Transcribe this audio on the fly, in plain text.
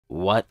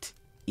What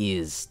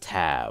is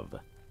Tav?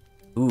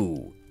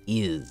 Who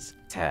is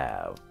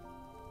Tav?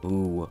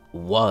 Who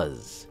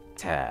was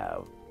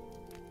Tav?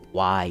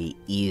 Why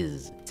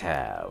is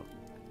Tav?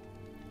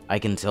 I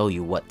can tell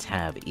you what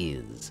Tav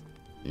is.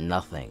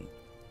 Nothing,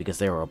 because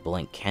they are a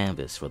blank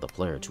canvas for the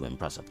player to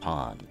impress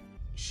upon.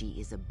 She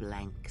is a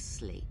blank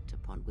slate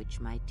upon which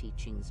my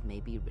teachings may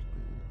be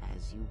written,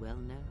 as you well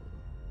know.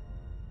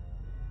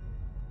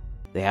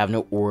 They have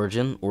no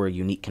origin or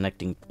unique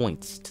connecting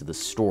points to the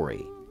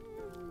story.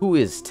 Who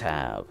is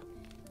Tav?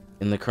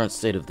 In the current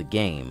state of the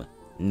game,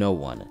 no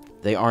one.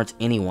 They aren't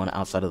anyone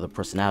outside of the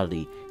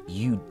personality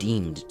you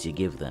deemed to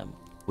give them,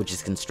 which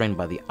is constrained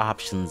by the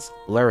options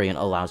Larian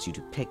allows you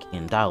to pick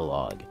in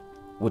dialogue,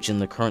 which in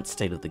the current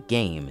state of the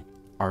game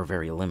are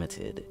very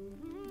limited.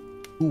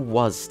 Who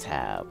was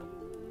Tav?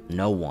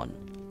 No one,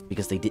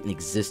 because they didn't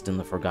exist in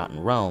the Forgotten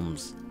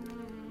Realms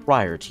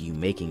prior to you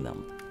making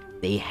them.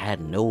 They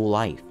had no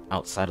life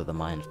outside of the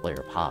Mind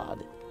Flayer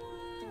pod.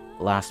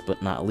 Last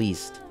but not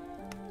least,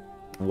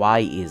 why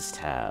is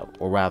Tav,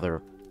 or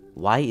rather,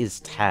 why is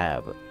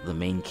Tav the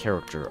main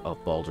character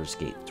of Baldur's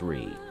Gate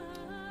 3?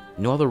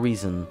 No other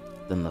reason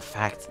than the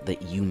fact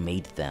that you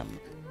made them.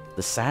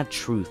 The sad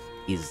truth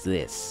is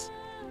this: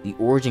 the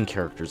origin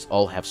characters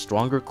all have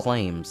stronger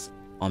claims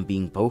on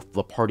being both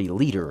the party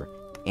leader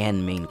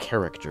and main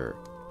character.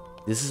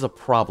 This is a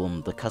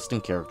problem the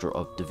custom character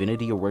of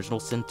Divinity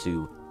Original Sin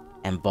 2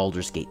 and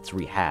Baldur's Gate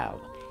 3 have,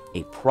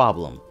 a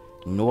problem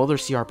no other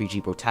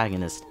CRPG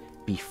protagonist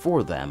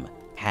before them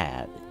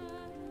had.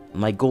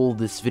 My goal of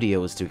this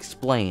video is to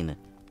explain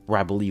where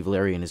I believe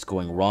Larian is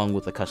going wrong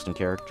with the custom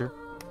character,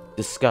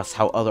 discuss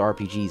how other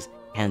RPGs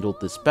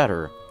handled this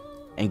better,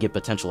 and give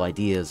potential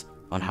ideas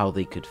on how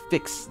they could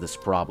fix this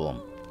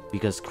problem,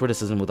 because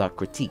criticism without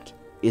critique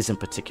isn't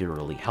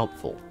particularly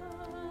helpful.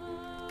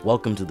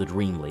 Welcome to the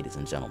dream, ladies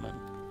and gentlemen.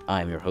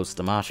 I am your host,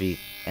 Damashi,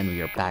 and we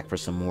are back for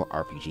some more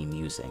RPG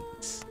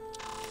musings.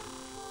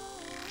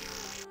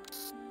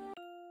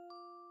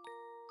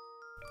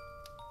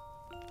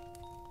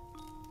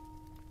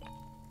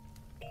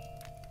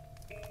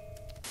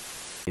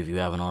 If you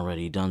haven't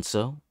already done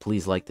so,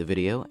 please like the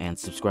video and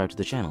subscribe to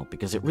the channel,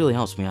 because it really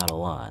helps me out a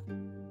lot.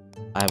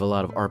 I have a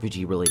lot of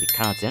RPG related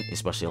content,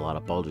 especially a lot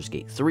of Baldur's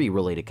Gate 3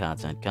 related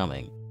content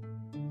coming.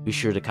 Be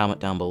sure to comment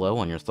down below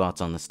on your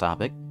thoughts on this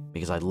topic,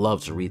 because I'd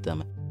love to read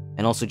them,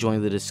 and also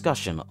join the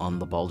discussion on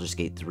the Baldur's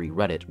Gate 3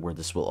 Reddit, where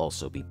this will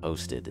also be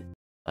posted.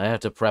 I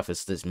have to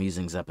preface this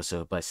Musings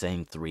episode by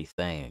saying 3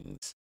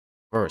 things.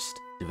 First,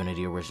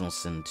 Divinity Original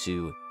Sin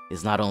 2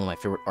 is not only my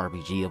favorite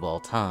RPG of all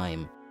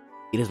time,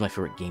 it is my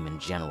favorite game in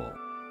general.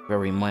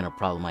 Very minor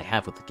problem I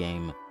have with the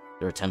game,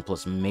 there are 10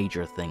 plus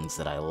major things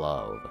that I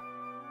love.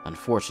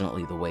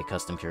 Unfortunately, the way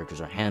custom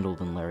characters are handled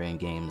in Larian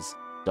games,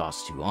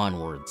 DOS2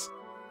 onwards,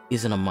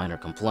 isn't a minor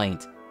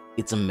complaint,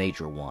 it's a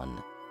major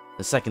one.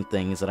 The second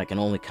thing is that I can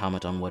only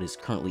comment on what is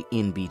currently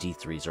in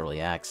BG3's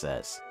early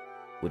access,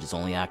 which is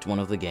only Act 1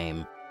 of the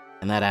game,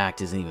 and that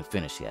act isn't even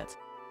finished yet,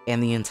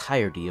 and the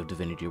entirety of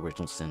Divinity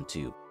Original Sin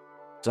 2.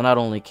 So not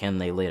only can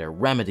they later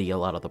remedy a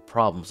lot of the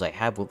problems I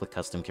have with the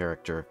custom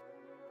character,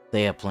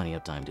 they have plenty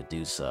of time to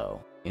do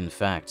so. In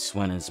fact,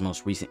 Swen in his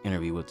most recent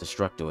interview with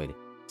Destructoid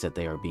said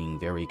they are being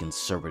very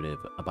conservative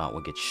about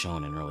what gets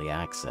shown in early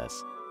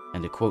access,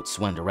 and to quote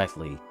Swen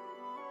directly,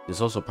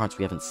 "There's also parts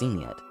we haven't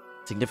seen yet.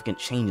 Significant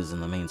changes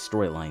in the main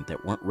storyline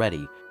that weren't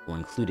ready or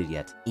included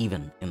yet,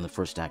 even in the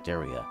first act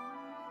area."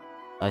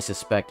 I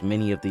suspect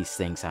many of these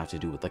things have to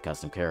do with the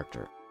custom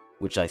character,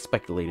 which I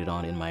speculated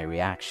on in my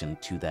reaction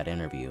to that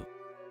interview.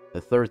 The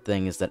third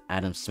thing is that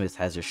Adam Smith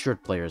has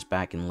assured players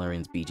back in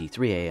Larian's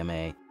BG3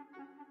 AMA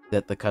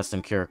that the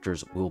custom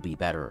characters will be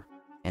better,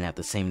 and have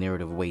the same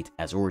narrative weight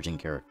as origin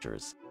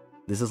characters.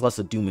 This is less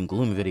a doom and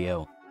gloom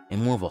video,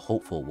 and more of a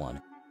hopeful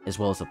one, as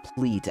well as a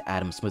plea to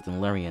Adam Smith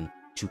and Larian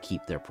to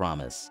keep their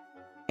promise,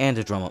 and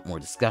to drum up more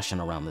discussion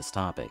around this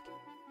topic.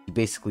 He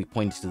basically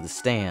pointed to the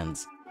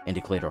stands and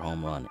declared a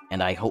home run,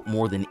 and I hope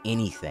more than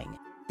anything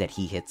that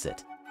he hits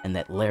it, and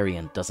that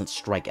Larian doesn't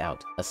strike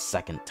out a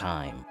second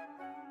time.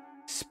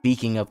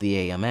 Speaking of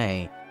the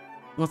AMA,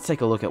 let's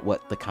take a look at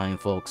what the kind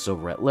folks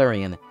over at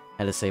Larian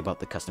had to say about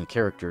the custom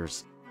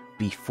characters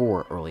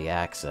before early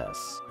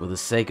access. For the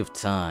sake of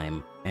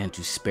time, and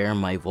to spare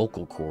my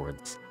vocal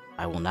cords,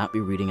 I will not be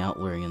reading out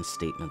Larian's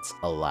statements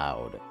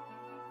aloud.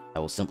 I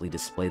will simply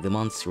display them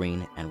on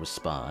screen and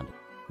respond.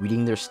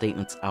 Reading their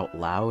statements out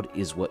loud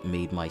is what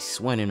made my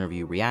Swen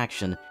interview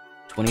reaction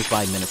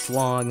 25 minutes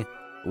long,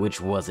 which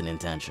wasn't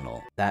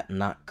intentional. That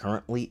 "not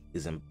currently"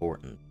 is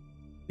important,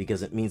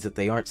 because it means that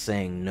they aren't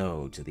saying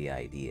no to the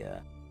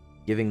idea.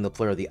 Giving the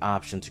player the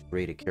option to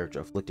create a character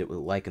afflicted with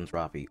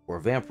lycanthropy or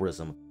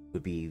vampirism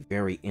would be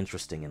very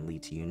interesting and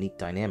lead to unique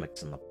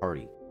dynamics in the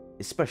party,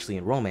 especially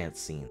in romance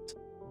scenes,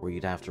 where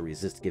you'd have to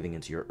resist giving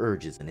into your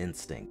urges and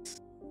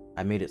instincts.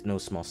 I made it no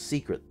small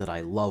secret that I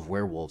love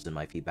werewolves in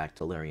my feedback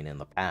to Larian in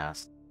the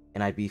past,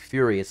 and I'd be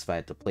furious if I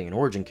had to play an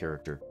origin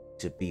character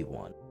to be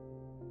one.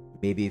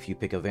 Maybe if you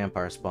pick a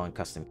vampire spawn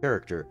custom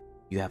character,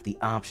 you have the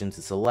option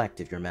to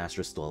select if your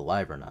master is still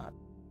alive or not.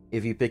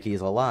 If you pick he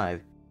is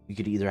alive, You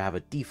could either have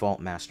a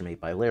default master made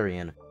by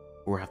Larian,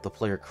 or have the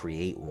player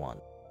create one,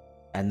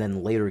 and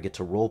then later get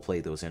to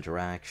roleplay those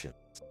interactions.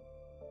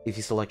 If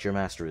you select your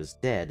master as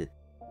dead,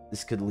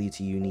 this could lead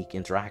to unique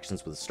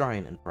interactions with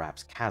Astarion and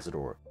perhaps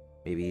Cazador.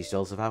 Maybe he's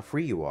jealous of how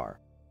free you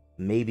are.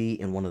 Maybe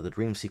in one of the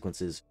dream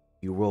sequences,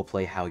 you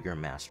roleplay how your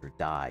master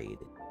died.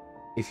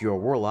 If you're a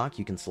warlock,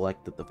 you can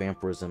select that the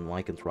vampirism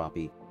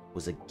lycanthropy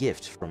was a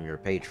gift from your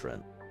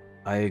patron.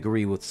 I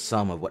agree with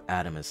some of what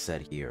Adam has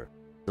said here.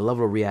 The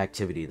level of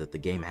reactivity that the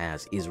game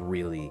has is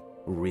really,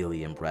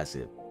 really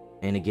impressive.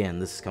 And again,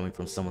 this is coming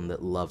from someone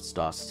that loves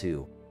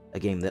DOS2, a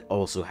game that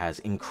also has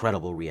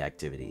incredible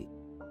reactivity.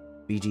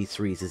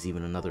 BG3's is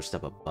even another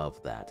step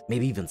above that,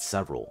 maybe even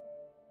several.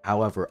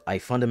 However, I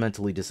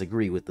fundamentally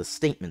disagree with the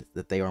statement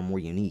that they are more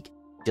unique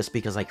just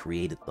because I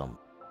created them.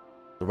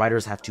 The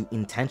writers have to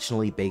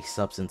intentionally bake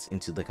substance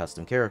into the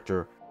custom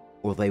character,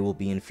 or they will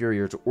be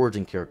inferior to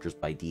origin characters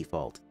by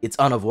default. It's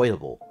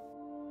unavoidable.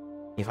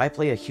 If I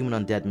play a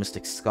human undead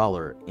mystic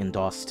scholar in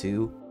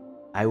DOS2,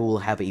 I will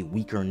have a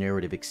weaker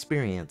narrative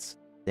experience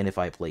than if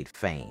I played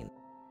Fane.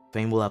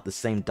 Fane will have the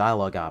same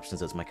dialogue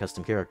options as my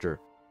custom character,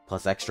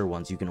 plus extra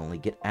ones you can only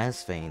get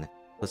as Fane,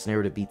 plus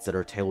narrative beats that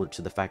are tailored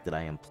to the fact that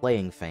I am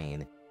playing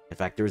Fane. In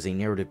fact, there is a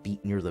narrative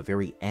beat near the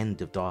very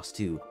end of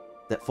DOS2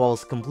 that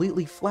falls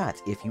completely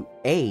flat if you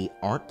A,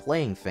 aren't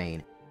playing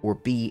Fane, or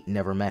B,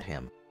 never met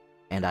him.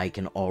 And I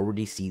can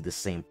already see the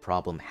same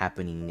problem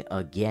happening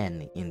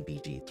again in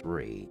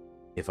BG3.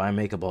 If I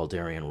make a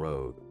Baldurian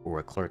rogue, or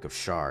a Cleric of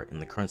Shar in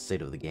the current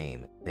state of the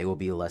game, they will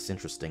be less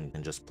interesting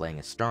than just playing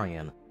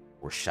Astarion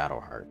or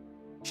Shadowheart.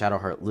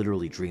 Shadowheart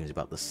literally dreams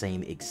about the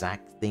same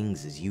exact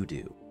things as you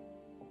do.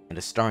 And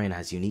Astarion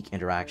has unique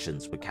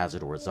interactions with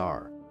Cazador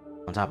Azar,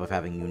 on top of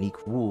having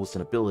unique rules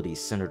and abilities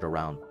centered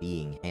around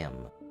being him.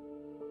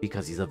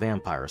 Because he's a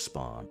vampire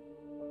spawn,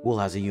 Will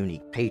has a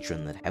unique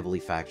patron that heavily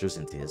factors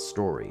into his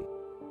story.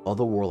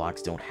 Other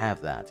warlocks don't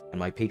have that, and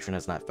my patron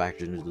has not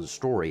factored into the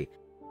story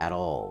at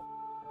all.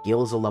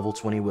 Gale is a level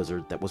 20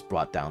 wizard that was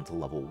brought down to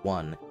level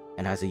 1,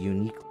 and has a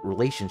unique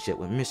relationship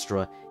with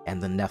Mystra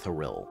and the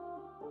Netheril.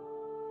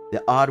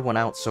 The odd one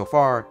out so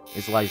far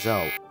is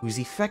Lizelle, who's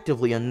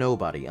effectively a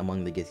nobody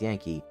among the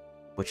Githyanki,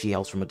 but she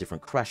hails from a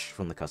different creche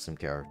from the custom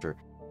character,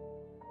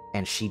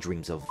 and she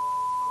dreams of.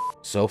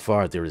 So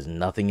far, there is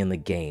nothing in the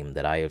game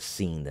that I have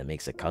seen that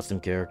makes a custom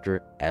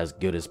character as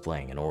good as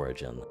playing an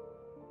Origin.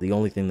 The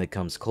only thing that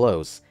comes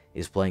close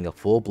is playing a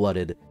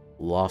full-blooded,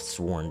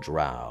 Lost-Sworn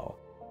Drow,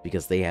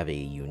 because they have a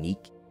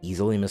unique,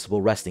 easily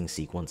missable resting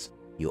sequence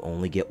you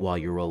only get while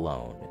you're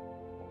alone.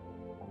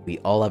 We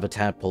all have a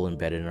tadpole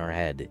embedded in our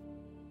head.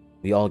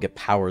 We all get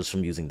powers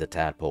from using the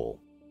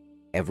tadpole.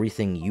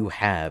 Everything you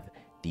have,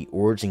 the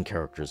Origin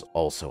characters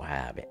also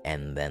have,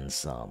 and then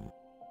some.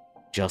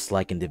 Just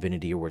like in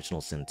Divinity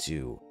Original Sin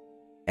 2,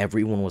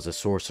 everyone was a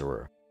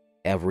sorcerer,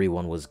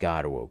 everyone was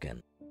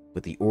God-awoken,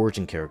 but the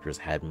Origin characters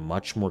had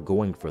much more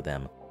going for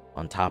them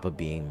on top of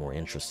being more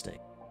interesting,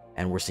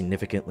 and were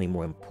significantly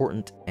more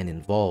important and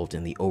involved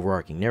in the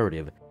overarching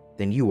narrative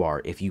than you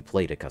are if you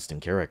played a custom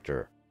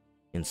character.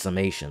 In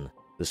summation,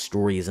 the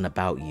story isn't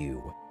about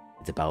you,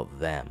 it's about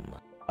them.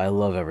 I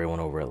love everyone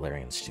over at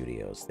Larian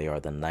Studios. They are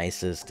the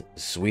nicest,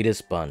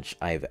 sweetest bunch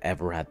I've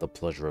ever had the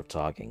pleasure of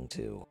talking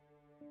to.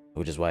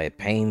 Which is why it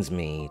pains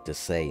me to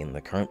say in the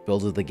current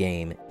build of the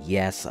game,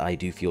 yes, I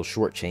do feel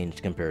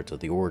shortchanged compared to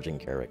the Origin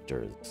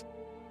characters.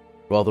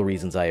 For all the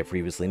reasons I have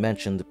previously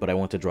mentioned, but I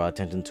want to draw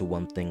attention to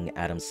one thing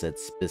Adam said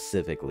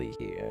specifically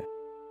here.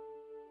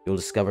 You'll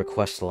discover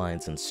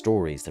questlines and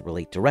stories that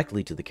relate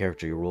directly to the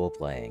character you're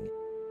role-playing,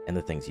 and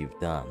the things you've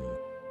done.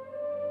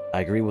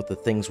 I agree with the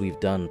things we've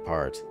done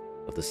part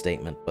of the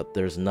statement, but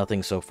there's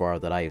nothing so far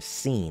that I have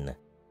seen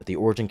that the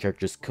Origin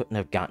characters couldn't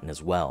have gotten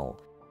as well.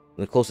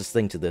 The closest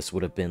thing to this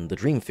would have been the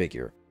Dream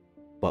Figure,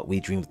 but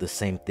we dreamed the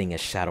same thing as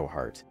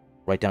Shadowheart,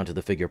 right down to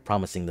the figure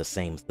promising the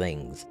same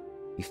things.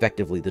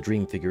 Effectively, the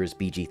Dream Figure is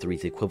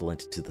BG3's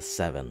equivalent to the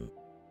Seven.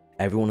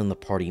 Everyone in the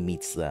party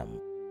meets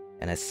them,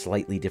 and has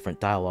slightly different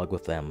dialogue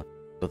with them,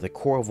 but the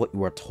core of what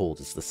you are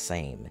told is the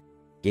same.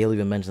 Gale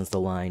even mentions the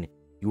line,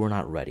 "You are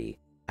not ready,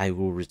 I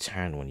will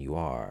return when you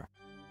are,"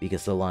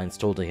 because the lines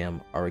told to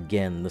him are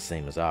again the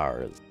same as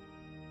ours.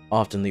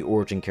 Often the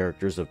Origin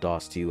characters of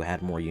DOS2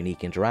 had more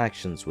unique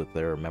interactions with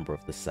their member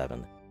of the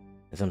Seven,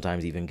 and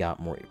sometimes even got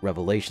more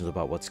revelations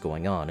about what's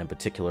going on. In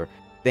particular,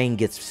 Fane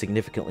gets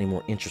significantly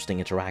more interesting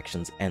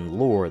interactions and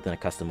lore than a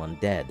custom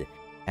undead,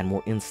 and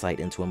more insight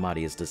into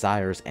Amadia's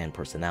desires and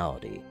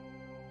personality.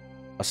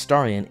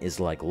 Astarion is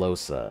like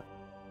Losa.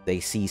 They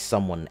see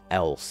someone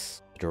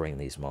else during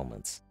these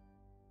moments.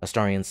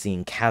 Astarion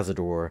seeing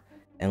Cazador,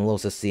 and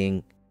Losa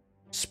seeing...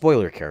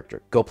 Spoiler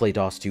character, go play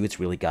DOS2, it's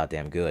really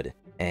goddamn good.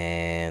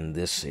 And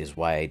this is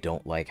why I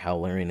don't like how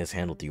Larian has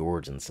handled the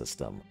Origin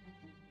system.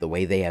 The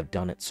way they have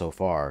done it so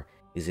far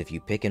is if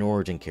you pick an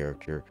Origin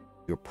character,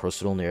 your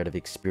personal narrative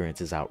experience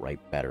is outright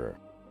better.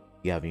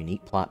 You have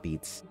unique plot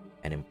beats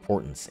and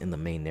importance in the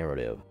main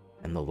narrative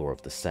and the lore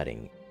of the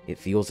setting. It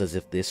feels as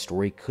if this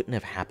story couldn't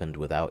have happened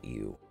without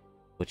you,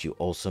 but you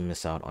also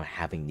miss out on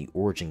having the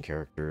Origin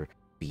character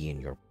be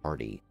in your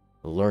party.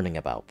 learning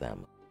about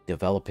them,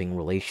 developing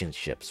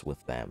relationships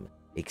with them,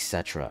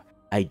 etc.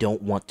 I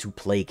don't want to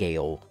play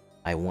Gale.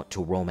 I want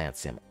to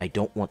romance him. I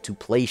don't want to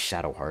play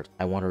Shadowheart.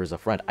 I want her as a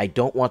friend. I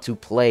don't want to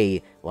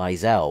play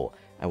Lysel.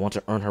 I want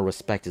to earn her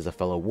respect as a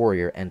fellow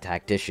warrior and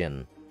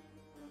tactician.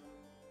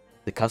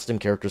 The custom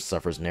character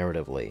suffers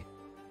narratively,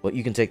 but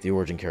you can take the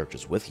origin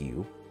characters with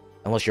you,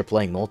 unless you're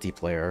playing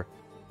multiplayer,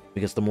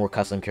 because the more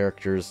custom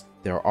characters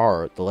there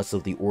are, the less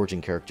of the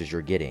origin characters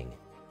you're getting,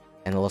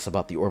 and the less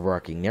about the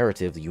overarching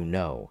narrative you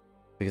know,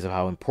 because of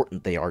how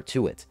important they are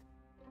to it.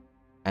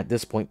 At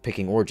this point,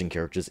 picking origin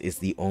characters is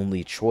the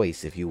only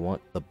choice if you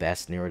want the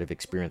best narrative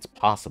experience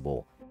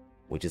possible,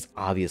 which is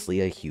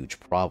obviously a huge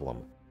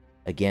problem.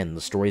 Again,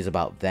 the story is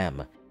about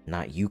them,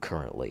 not you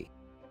currently.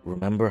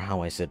 Remember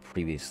how I said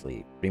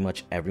previously, pretty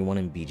much everyone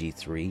in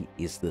BG3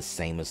 is the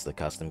same as the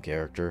custom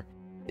character,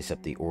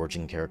 except the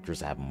origin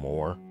characters have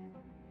more?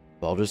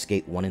 Baldur's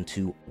Gate 1 and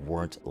 2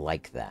 weren't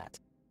like that.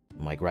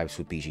 My gripes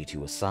with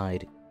BG2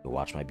 aside, go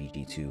watch my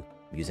BG2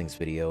 Musings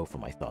video for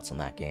my thoughts on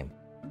that game.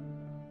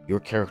 Your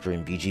character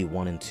in BG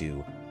 1 and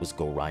 2 was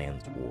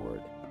Gorian's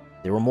ward.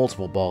 There were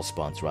multiple ball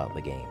spawns throughout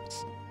the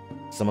games.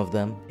 Some of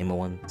them,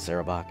 Imoen,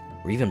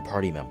 Sarabak, or even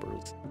party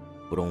members,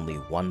 but only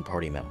one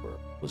party member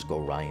was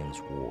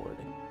Gorian's ward,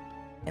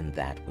 and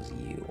that was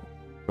you.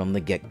 From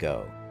the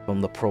get-go, from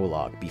the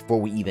prologue,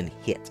 before we even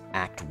hit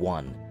Act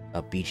 1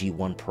 of BG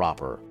 1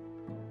 proper,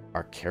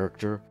 our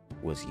character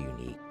was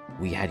unique.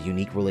 We had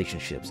unique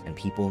relationships, and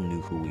people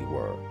knew who we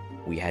were.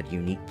 We had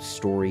unique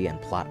story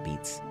and plot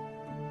beats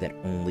that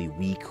only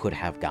we could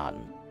have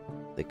gotten.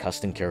 The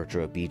custom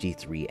character of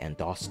BG3 and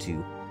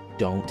DOS2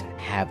 don't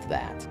have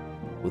that.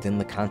 Within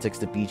the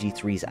context of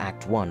BG3's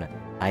Act 1,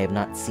 I have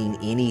not seen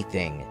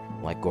anything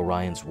like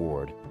Gorian's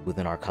ward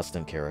within our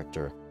custom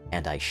character,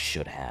 and I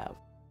should have.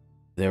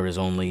 There is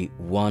only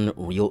one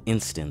real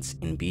instance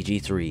in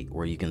BG3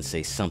 where you can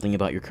say something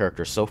about your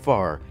character so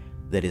far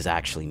that is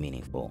actually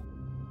meaningful.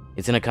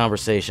 It's in a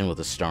conversation with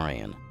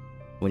Astarion.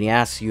 When he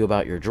asks you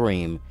about your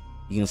dream,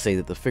 you can say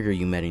that the figure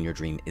you met in your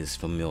dream is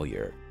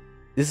familiar.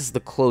 This is the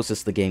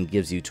closest the game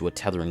gives you to a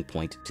tethering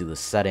point to the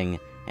setting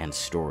and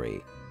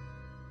story.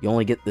 You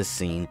only get this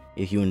scene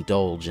if you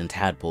indulge in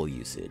tadpole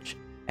usage,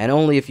 and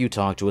only if you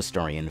talk to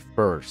Astarion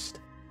first.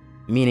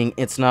 Meaning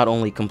it's not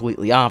only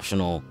completely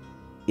optional,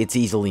 it's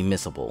easily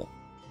missable.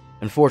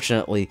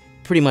 Unfortunately,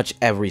 pretty much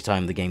every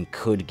time the game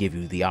could give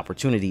you the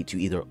opportunity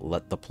to either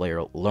let the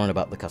player learn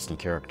about the custom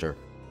character,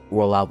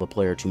 or allow the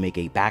player to make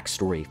a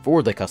backstory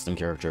for the custom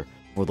character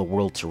for the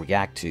world to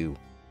react to,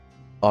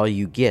 all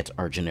you get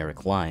are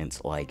generic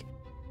lines like,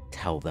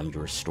 "Tell them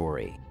your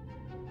story."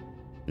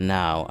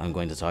 Now, I'm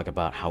going to talk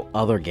about how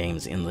other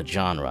games in the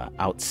genre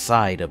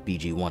outside of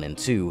BG 1 and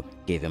 2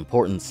 gave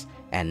importance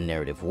and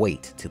narrative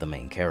weight to the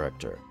main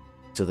character,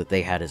 so that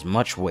they had as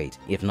much weight,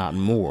 if not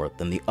more,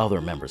 than the other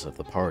members of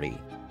the party.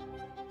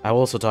 I will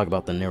also talk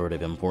about the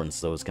narrative importance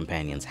those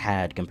companions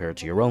had compared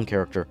to your own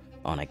character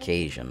on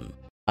occasion.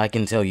 I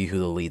can tell you who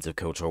the leads of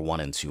Kotor 1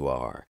 and 2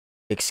 are.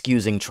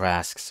 Excusing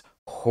Trask's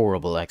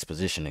horrible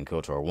exposition in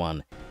Kotor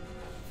 1,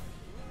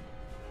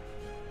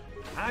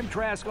 I'm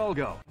Trask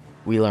Olgo.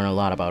 We learn a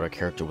lot about our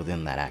character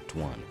within that Act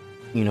 1,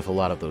 even if a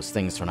lot of those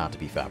things turn out to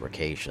be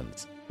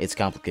fabrications. It's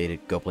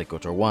complicated, go play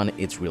Kotor 1,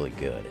 it's really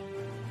good.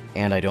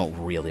 And I don't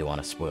really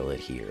want to spoil it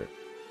here.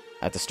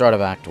 At the start of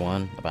Act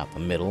 1, about the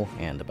middle,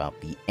 and about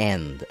the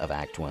end of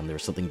Act 1,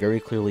 there's something very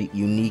clearly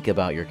unique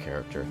about your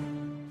character.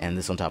 And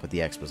this on top of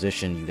the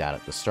exposition you got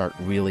at the start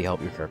really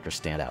help your character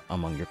stand out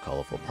among your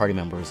colorful party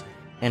members,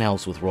 and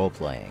helps with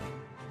role-playing.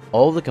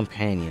 All the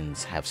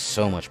companions have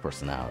so much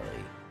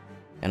personality,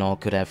 and all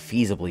could have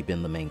feasibly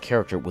been the main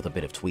character with a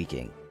bit of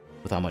tweaking,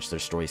 with how much their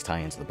stories tie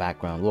into the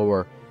background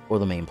lore or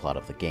the main plot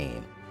of the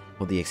game,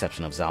 with the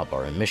exception of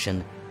Zalbar and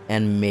Mission,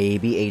 and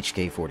maybe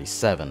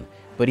HK-47,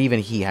 but even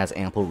he has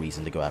ample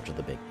reason to go after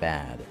the big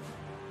bad.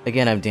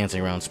 Again, I'm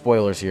dancing around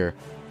spoilers here,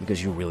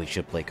 because you really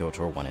should play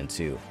KOTOR 1 and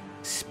 2.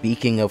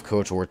 Speaking of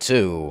KOTOR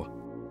 2,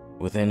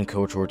 within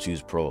KOTOR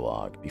 2's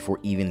prologue, before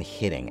even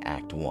hitting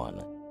Act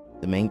 1,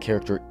 the main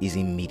character is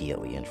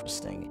immediately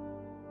interesting.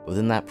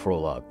 Within that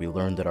prologue, we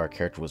learned that our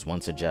character was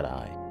once a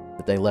Jedi,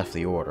 that they left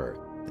the Order,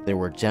 that they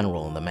were a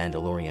general in the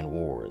Mandalorian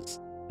Wars,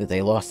 that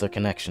they lost their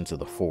connection to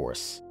the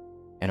Force,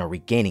 and are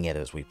regaining it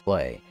as we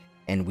play,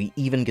 and we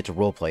even get to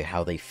roleplay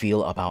how they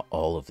feel about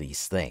all of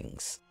these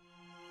things.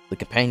 The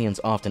companions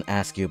often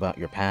ask you about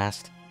your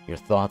past, your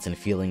thoughts and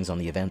feelings on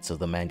the events of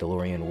the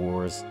Mandalorian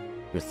Wars,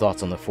 your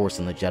thoughts on the Force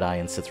and the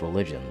Jedi and Sith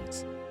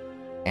religions,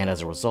 and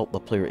as a result, the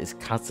player is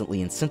constantly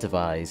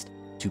incentivized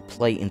to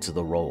play into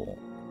the role.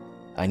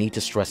 I need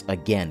to stress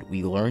again,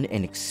 we learn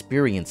and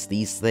experience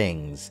these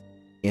things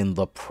in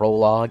the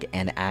prologue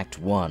and Act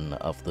 1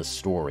 of the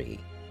story,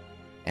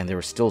 and there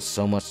is still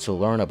so much to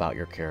learn about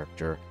your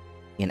character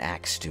in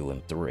Acts 2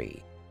 and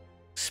 3.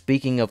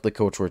 Speaking of the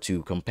KOTOR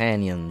 2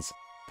 companions,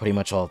 pretty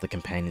much all of the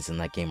companions in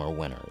that game are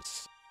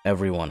winners.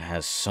 Everyone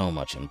has so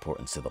much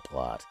importance to the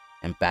plot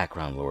and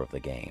background lore of the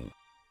game.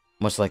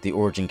 Much like the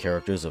origin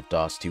characters of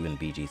DOS2 and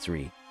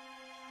BG3,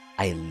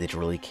 I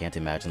literally can't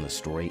imagine the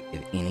story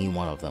if any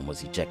one of them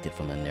was ejected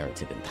from the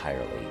narrative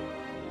entirely.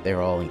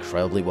 They're all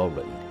incredibly well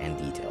written and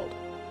detailed.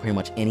 Pretty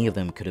much any of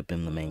them could have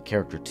been the main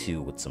character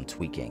too with some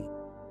tweaking,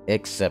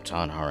 except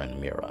Anhar and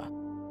Mira.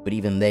 But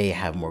even they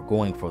have more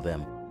going for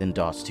them than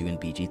DOS2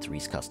 and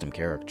BG3's custom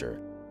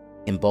character.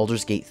 In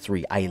Baldur's Gate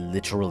 3, I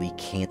literally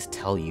can't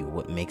tell you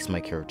what makes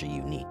my character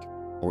unique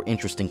or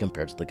interesting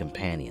compared to the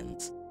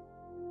companions.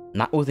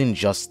 Not within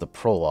just the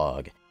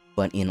prologue,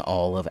 but in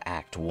all of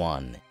Act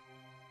 1.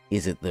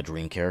 Is it the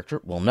dream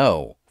character? Well,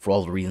 no, for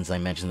all the reasons I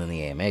mentioned in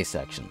the AMA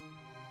section.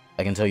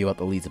 I can tell you about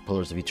the leads of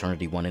Pillars of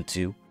Eternity 1 and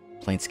 2,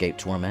 Planescape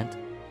Torment,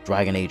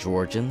 Dragon Age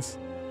Origins,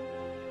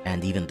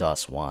 and even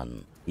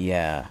DOS1.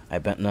 Yeah, I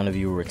bet none of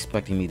you were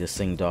expecting me to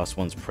sing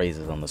DOS1's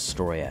praises on the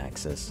story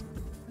axis.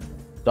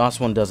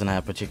 DOS1 doesn't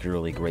have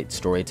particularly great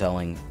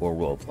storytelling or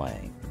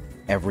role-playing.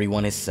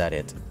 Everyone has said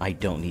it, I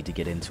don't need to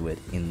get into it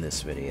in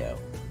this video.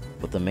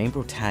 But the main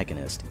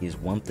protagonist is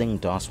one thing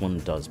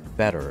DOS1 does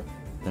better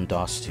than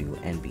DOS2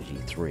 and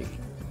BG3.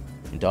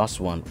 In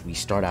DOS1, we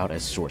start out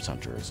as Source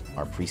Hunters.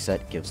 Our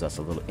preset gives us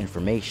a little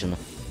information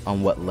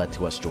on what led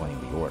to us joining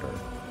the Order.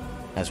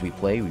 As we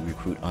play, we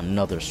recruit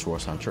another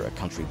Source Hunter, a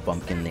country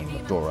bumpkin named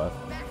Madora,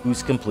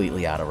 who's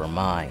completely out of her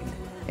mind,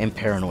 and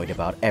paranoid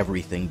about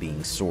everything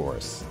being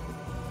Source.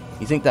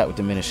 You think that would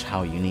diminish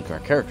how unique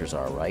our characters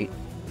are, right?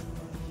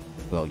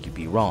 Well, you'd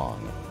be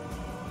wrong.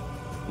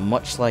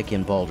 Much like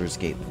in Baldur's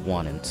Gate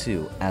 1 and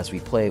 2, as we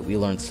play, we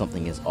learn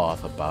something is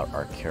off about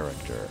our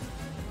character.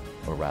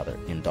 Or rather,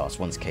 in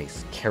DOS1's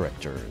case,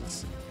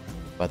 characters.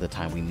 By the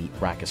time we meet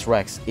Brachus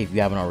Rex, if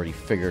you haven't already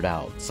figured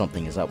out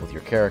something is up with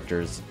your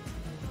characters,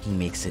 he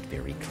makes it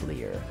very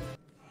clear.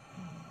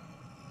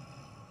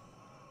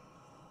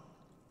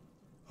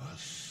 A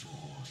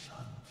Source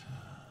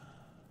Hunter.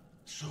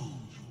 So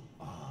you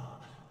are,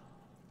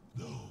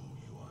 though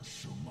you are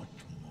so much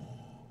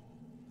more,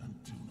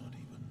 and do not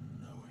even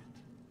know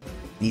it.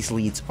 These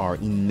leads are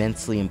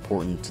immensely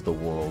important to the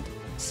world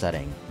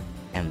setting,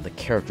 and the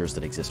characters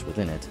that exist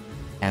within it,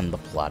 and the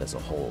plot as a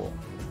whole.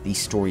 These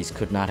stories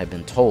could not have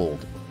been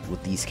told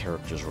with these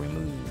characters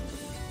removed.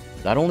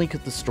 Not only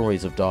could the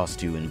stories of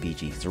DOS2 and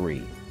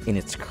BG3, in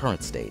its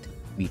current state,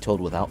 be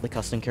told without the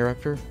custom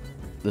character,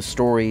 the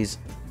stories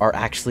are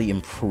actually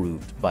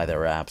improved by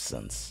their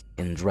absence.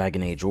 In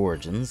Dragon Age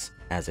Origins,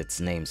 as its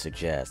name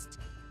suggests,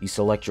 you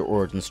select your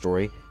origin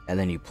story and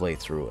then you play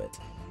through it.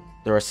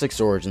 There are 6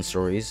 origin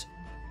stories,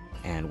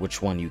 and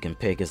which one you can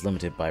pick is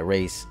limited by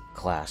race,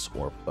 class,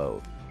 or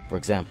both. For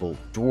example,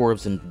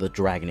 dwarves in the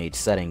Dragon Age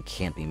setting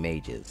can't be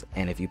mages,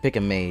 and if you pick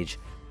a mage,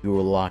 you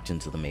are locked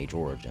into the mage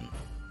origin.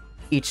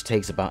 Each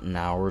takes about an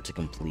hour to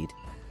complete,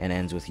 and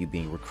ends with you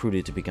being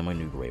recruited to become a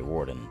new Grey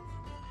Warden.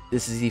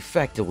 This is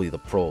effectively the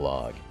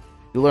prologue.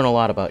 You learn a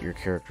lot about your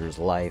character's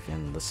life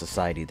and the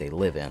society they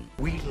live in.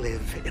 We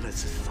live in a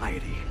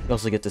society. You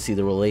also get to see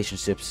the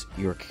relationships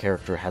your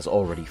character has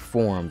already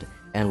formed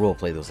and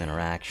roleplay those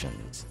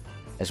interactions,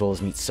 as well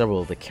as meet several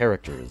of the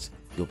characters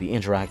you'll be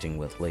interacting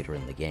with later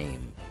in the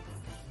game.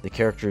 The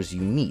characters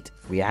you meet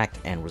react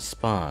and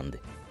respond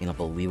in a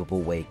believable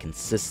way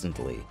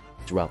consistently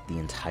throughout the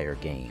entire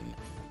game.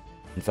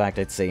 In fact,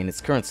 I'd say in its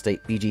current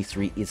state,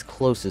 BG3 is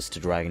closest to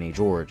Dragon Age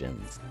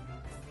Origins,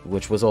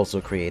 which was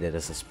also created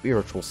as a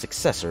spiritual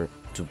successor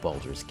to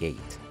Baldur's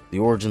Gate. The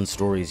origin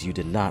stories you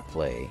did not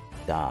play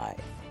die.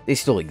 They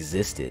still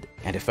existed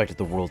and affected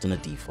the world in a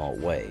default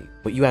way,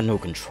 but you had no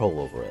control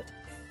over it.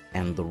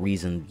 And the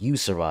reason you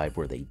survived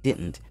where they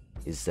didn't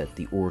is that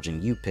the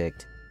origin you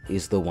picked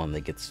is the one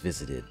that gets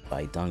visited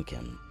by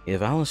Duncan.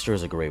 If Alistair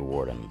is a Grey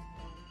Warden,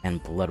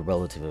 and blood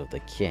relative of the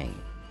king,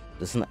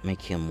 doesn't that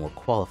make him more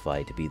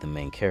qualified to be the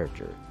main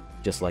character,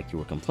 just like you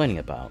were complaining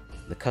about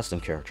the custom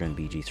character in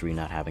BG3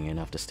 not having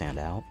enough to stand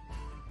out?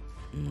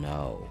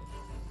 No.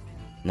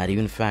 Not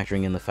even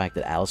factoring in the fact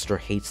that Alistair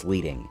hates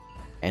leading,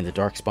 and the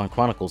Darkspawn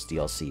Chronicles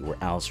DLC where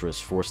Alistair is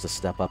forced to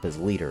step up as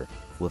leader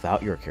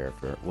without your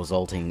character,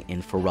 resulting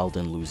in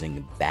Ferelden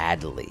losing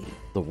badly.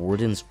 The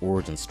Warden's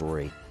origin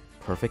story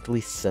perfectly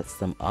sets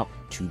them up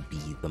to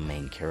be the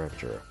main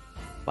character.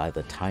 By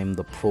the time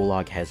the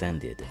prologue has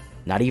ended,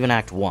 not even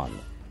Act 1,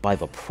 by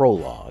the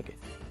prologue,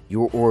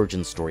 your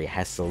origin story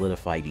has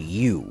solidified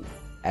you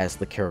as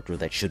the character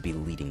that should be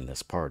leading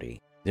this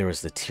party. There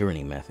is the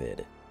Tyranny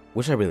method,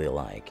 which I really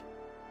like.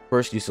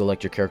 First, you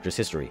select your character's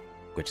history,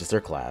 which is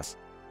their class,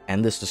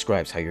 and this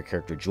describes how your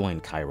character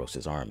joined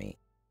Kairos' army.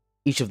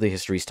 Each of the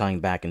histories tying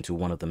back into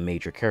one of the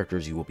major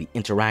characters you will be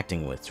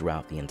interacting with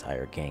throughout the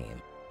entire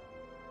game.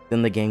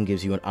 Then the game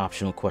gives you an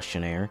optional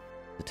questionnaire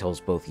that tells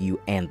both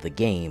you and the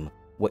game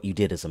what you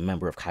did as a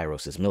member of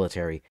Kairos'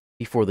 military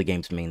before the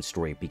game's main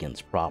story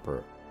begins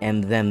proper.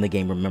 And then the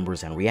game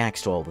remembers and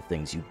reacts to all the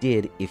things you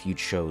did if you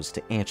chose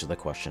to answer the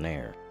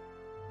questionnaire.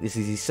 This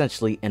is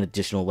essentially an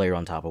additional layer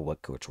on top of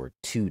what Kotor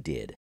 2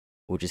 did,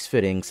 which is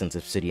fitting since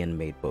Obsidian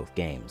made both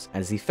games,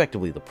 and is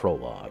effectively the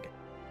prologue.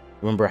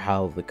 Remember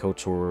how the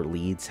Kotor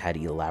leads had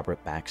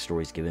elaborate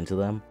backstories given to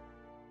them?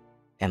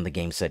 And the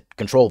game said,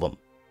 control them!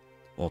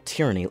 Well,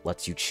 Tyranny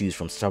lets you choose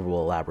from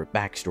several elaborate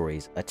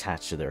backstories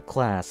attached to their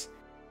class,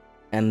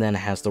 and then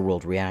has the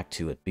world react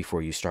to it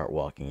before you start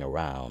walking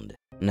around.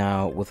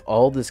 Now, with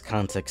all this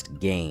context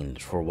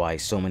gained for why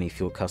so many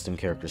feel custom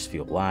characters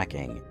feel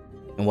lacking,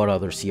 and what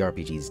other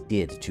CRPGs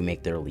did to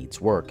make their leads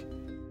work,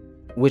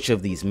 which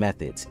of these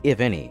methods, if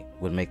any,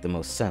 would make the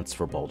most sense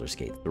for Baldur's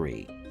Gate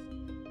 3?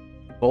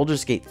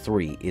 Baldur's Gate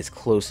 3 is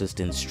closest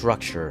in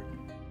structure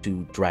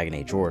to Dragon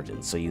Age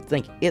Origins, so you'd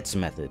think its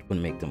method would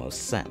make the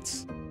most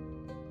sense.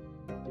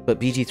 But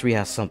BG3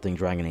 has something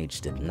Dragon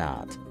Age did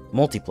not: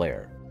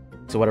 multiplayer.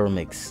 So whatever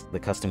makes the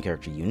custom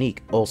character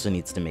unique also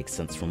needs to make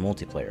sense for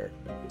multiplayer,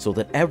 so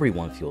that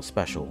everyone feels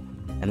special,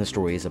 and the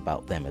story is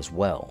about them as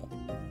well.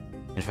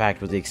 In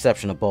fact, with the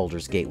exception of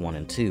Baldur's Gate 1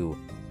 and 2,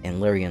 and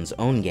Larian's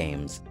own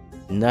games,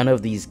 none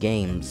of these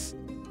games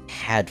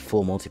had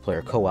full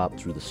multiplayer co-op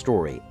through the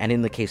story, and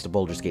in the case of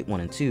Baldur's Gate 1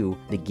 and 2,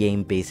 the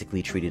game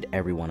basically treated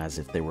everyone as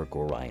if they were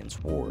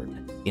Gorion's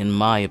ward. In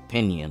my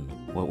opinion,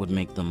 what would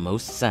make the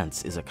most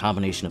sense is a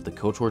combination of the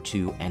Kotor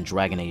 2 and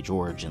Dragon Age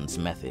Origins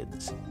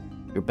methods.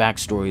 Your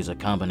backstory is a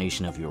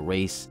combination of your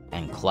race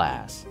and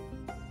class.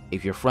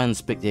 If your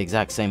friends pick the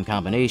exact same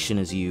combination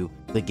as you,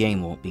 the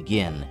game won't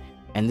begin,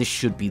 and this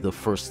should be the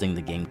first thing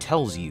the game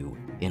tells you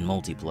in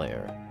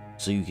multiplayer,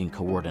 so you can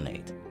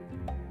coordinate.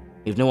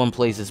 If no one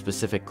plays a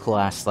specific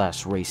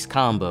class/race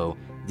combo,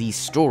 these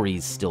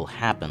stories still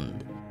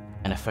happened,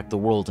 and affect the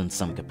world in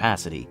some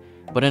capacity,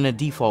 but in a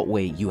default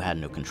way you had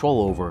no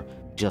control over,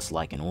 just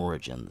like in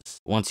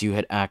Origins. Once you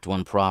hit Act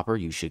 1 proper,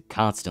 you should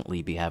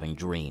constantly be having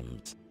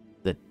dreams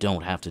that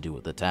don't have to do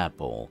with the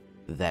tadpole,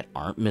 that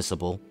aren't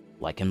missable,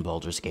 like in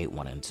Baldur's Gate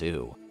 1 and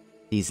 2.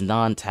 These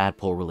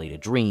non-tadpole related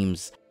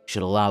dreams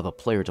should allow the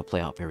player to play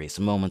out various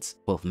moments,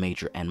 both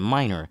major and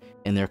minor,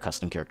 in their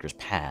custom character's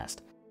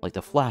past, like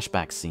the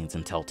flashback scenes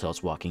in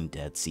Telltale's Walking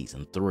Dead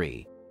Season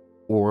 3.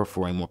 Or,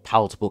 for a more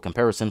palatable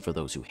comparison for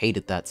those who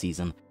hated that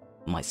season,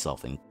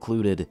 myself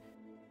included,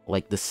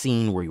 like the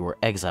scene where you were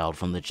exiled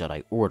from the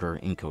Jedi Order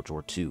in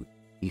Kotor 2,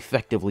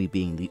 effectively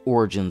being the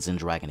Origins in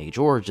Dragon Age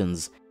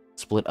Origins,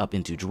 split up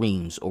into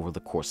dreams over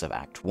the course of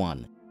Act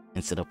 1,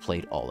 instead of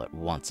played all at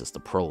once as the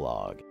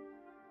prologue.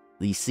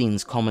 These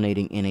scenes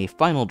culminating in a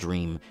final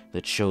dream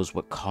that shows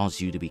what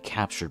caused you to be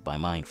captured by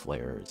mind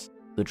flayers.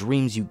 The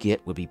dreams you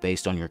get would be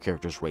based on your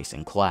character's race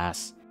and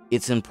class.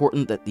 It's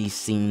important that these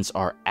scenes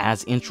are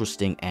as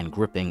interesting and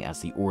gripping as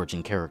the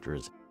Origin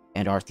characters,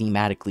 and are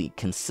thematically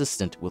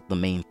consistent with the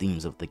main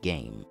themes of the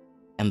game,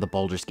 and the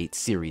Baldur's Gate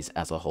series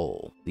as a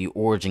whole. The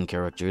Origin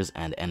characters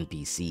and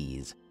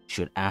NPCs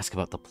should ask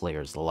about the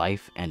player's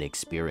life and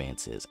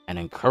experiences, and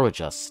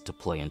encourage us to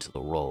play into the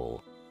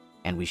role.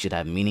 And we should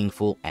have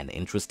meaningful and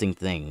interesting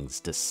things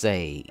to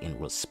say in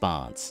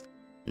response,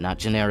 not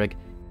generic,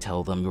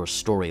 tell them your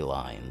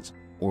storylines,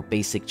 or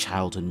basic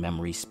childhood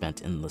memories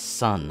spent in the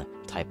sun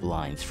type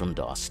lines from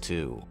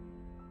DOS2.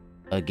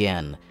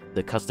 Again,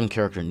 the custom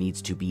character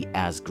needs to be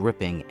as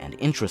gripping and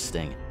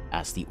interesting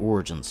as the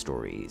Origin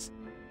stories.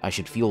 I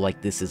should feel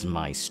like this is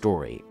my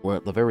story, or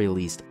at the very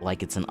least,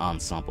 like it's an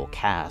ensemble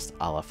cast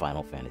a la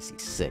Final Fantasy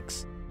VI,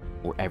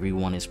 where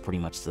everyone is pretty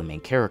much the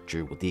main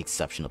character with the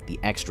exception of the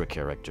extra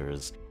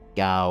characters,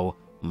 Gao,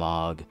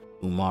 Mog,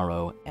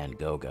 Umaro, and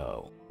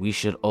Gogo. We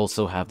should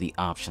also have the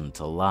option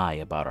to lie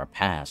about our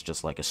past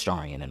just like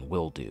Astarion and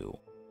Will do.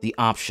 The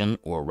option,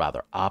 or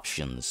rather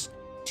options,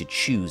 to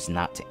choose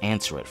not to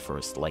answer at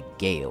first like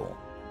Gale,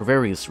 for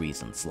various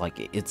reasons,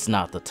 like it's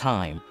not the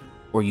time,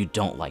 or you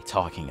don't like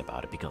talking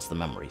about it because the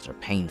memories are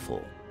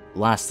painful.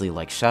 Lastly,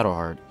 like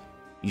Shadowheart,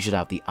 you should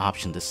have the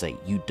option to say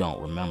you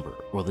don't remember,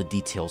 or the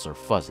details are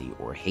fuzzy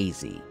or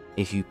hazy.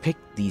 If you pick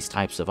these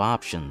types of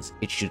options,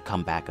 it should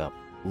come back up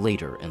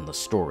later in the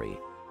story,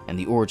 and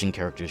the Origin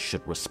characters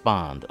should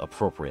respond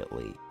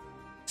appropriately.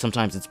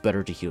 Sometimes it's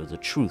better to hear the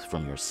truth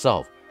from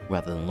yourself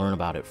rather than learn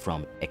about it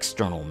from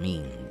external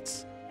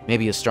means.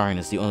 Maybe Astarion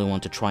is the only one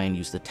to try and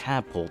use the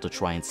tadpole to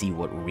try and see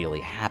what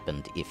really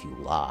happened if you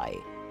lie.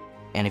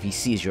 And if he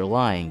sees you're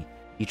lying,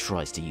 he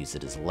tries to use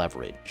it as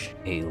leverage.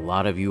 A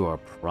lot of you are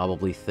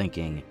probably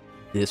thinking,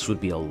 this would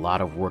be a lot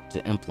of work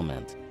to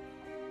implement,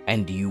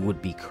 and you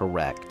would be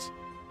correct.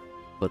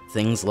 But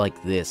things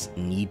like this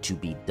need to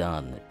be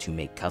done to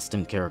make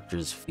custom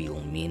characters feel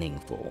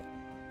meaningful.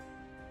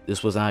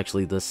 This was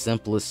actually the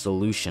simplest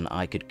solution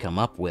I could come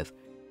up with,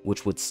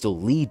 which would still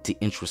lead to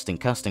interesting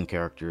custom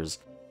characters,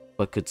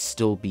 but could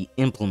still be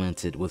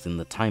implemented within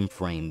the time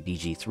frame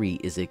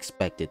BG3 is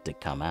expected to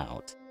come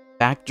out.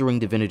 Back during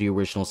Divinity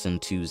Original Sin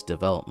 2's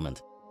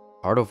development,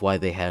 part of why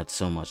they had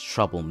so much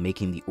trouble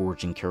making the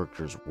Origin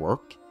characters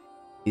work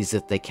is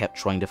that they kept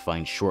trying to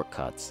find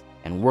shortcuts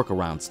and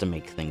workarounds to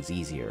make things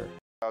easier.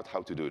 Out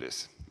how to do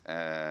this.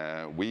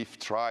 We've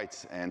tried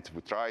and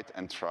we tried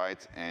and tried,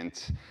 and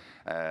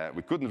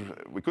we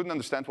couldn't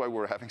understand why we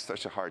were having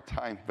such a hard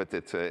time, but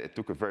it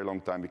took a very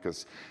long time,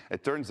 because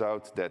it turns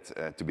out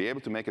that to be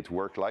able to make it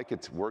work like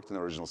it worked in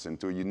Original Sin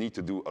 2, you need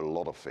to do a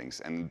lot of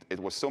things. And it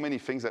was so many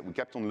things that we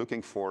kept on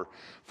looking for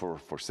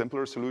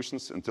simpler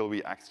solutions until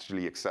we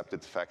actually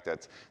accepted the fact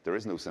that there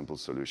is no simple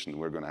solution.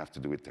 We're going to have to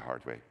do it the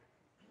hard way.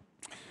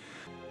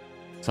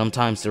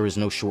 Sometimes there is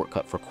no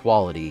shortcut for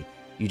quality.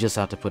 You just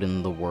have to put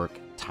in the work,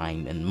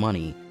 time, and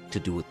money to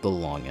do it the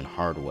long and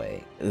hard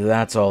way.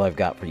 That's all I've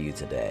got for you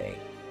today.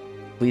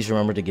 Please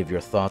remember to give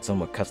your thoughts on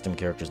what custom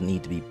characters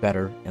need to be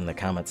better in the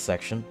comments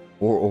section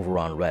or over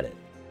on Reddit.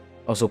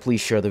 Also, please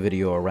share the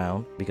video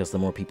around, because the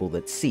more people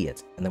that see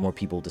it and the more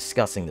people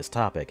discussing this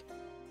topic,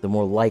 the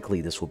more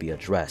likely this will be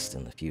addressed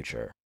in the future.